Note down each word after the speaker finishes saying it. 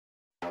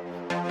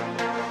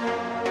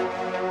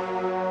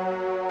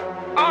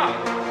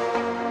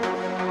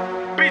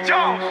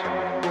Jones.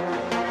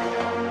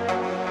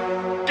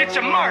 Get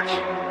your merch.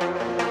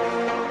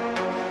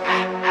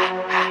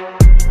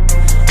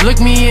 Look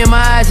me in my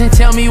eyes and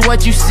tell me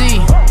what you see.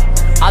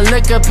 I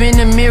look up in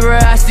the mirror,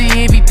 I see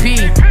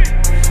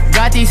MVP.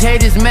 Got these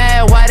haters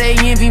mad, why they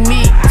envy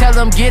me? Tell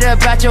them get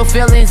up out your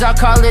feelings, I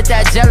call it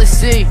that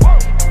jealousy.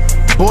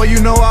 Boy,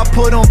 you know I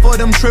put on for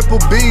them triple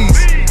B's.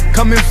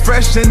 Coming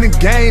fresh in the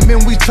game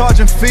and we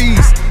charging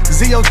fees.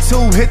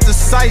 ZO2 hit the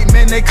site,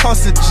 man, they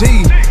cost a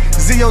G.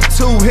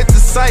 ZO2 hit the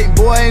site,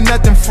 boy, ain't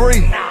nothing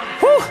free.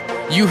 Whew.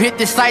 You hit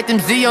the site, them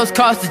Zeos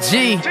cost a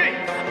G.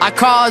 I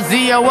call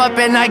Zeo up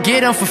and I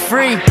get them for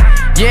free.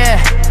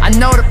 Yeah, I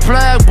know the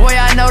plug, boy,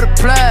 I know the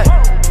plug.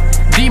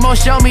 Demo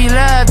show me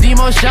love,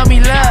 Demo show me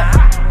love.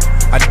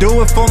 I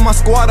do it for my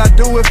squad, I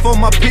do it for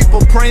my people.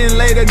 Praying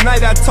late at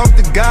night, I talk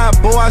to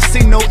God, boy, I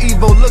see no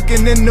evil.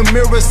 Looking in the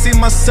mirror, see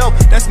myself,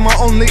 that's my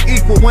only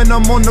equal. When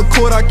I'm on the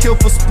court, I kill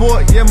for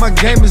sport, yeah, my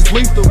game is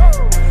lethal.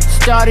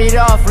 Started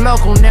off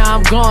local, now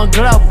I'm going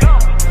global.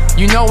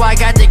 You know I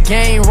got the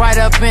game right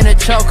up in a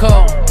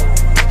chokehold.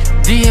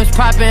 DMs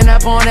popping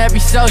up on every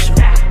social.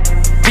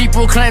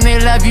 People claim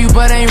they love you,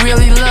 but ain't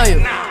really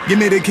loyal. Give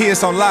me the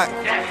keys on lock,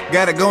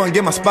 gotta go and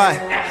get my spot.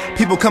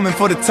 People coming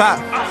for the top,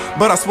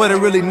 but I swear they're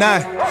really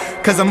not.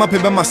 Cause I'm up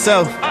here by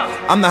myself,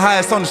 I'm the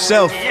highest on the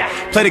shelf.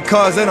 Play the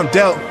cards that I'm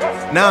dealt,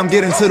 now I'm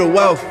getting to the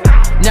wealth.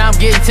 Now I'm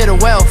getting to the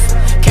wealth,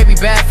 can't be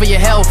bad for your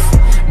health.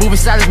 Moving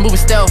silence, moving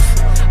stealth,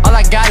 all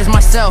I got is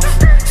myself.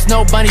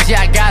 Snow bunnies,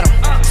 yeah I got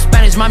them.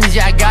 Spanish mommies,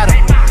 yeah I got them.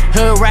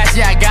 Hood rats,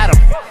 yeah I got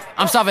them.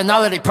 I'm solving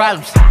all of their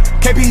problems.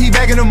 KP, he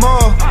back in the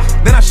mall,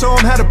 then I show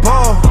him how to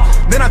ball.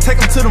 Then I take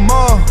him to the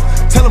mall,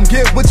 tell him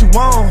get what you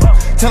want.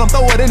 Tell him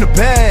throw it in the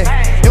bag,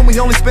 and we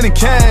only spending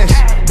cash.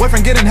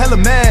 Boyfriend getting hella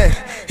mad,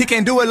 he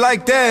can't do it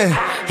like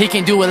that. He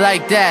can do it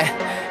like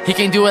that, he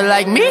can do it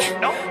like me.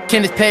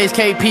 Kenneth, Paige,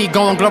 KP,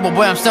 going global,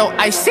 boy I'm so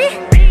icy.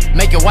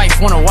 Make your wife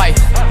want a wife,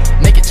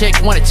 make a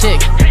chick want a chick.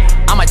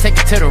 I might take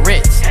her to the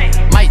Ritz,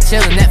 might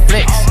chill in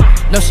Netflix.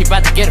 Know she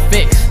about to get a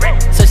fix,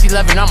 so she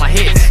loving all my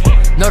hits.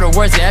 Know the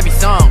words to every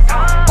song,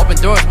 open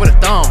doors with a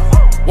thumb.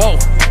 Whoa,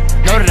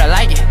 know that I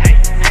like it,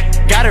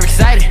 got her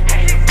excited.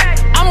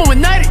 I'm a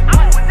one-nighted.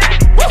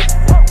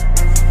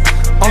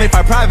 Only if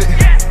I private,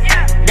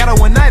 got a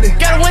one-nighted.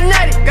 Got a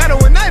one-nighted. Got a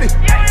one-nighted.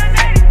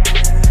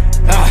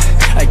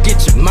 I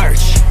get your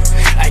merch,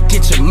 I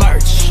get your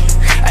merch,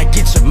 I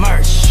get your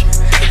merch.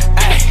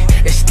 Ay,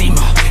 it's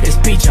Demo, it's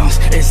B Jones,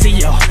 it's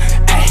Zeo.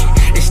 Ay,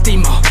 it's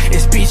Demo,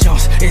 it's B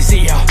Jones, it's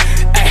Zeo.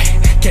 Ay,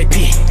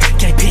 KP,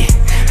 KP.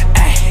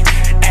 Ay,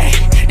 ay,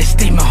 it's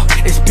Demo,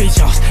 it's B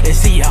Jones,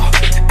 it's Zeo.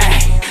 Ay,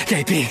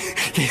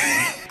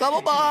 KP.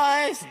 Global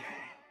boys.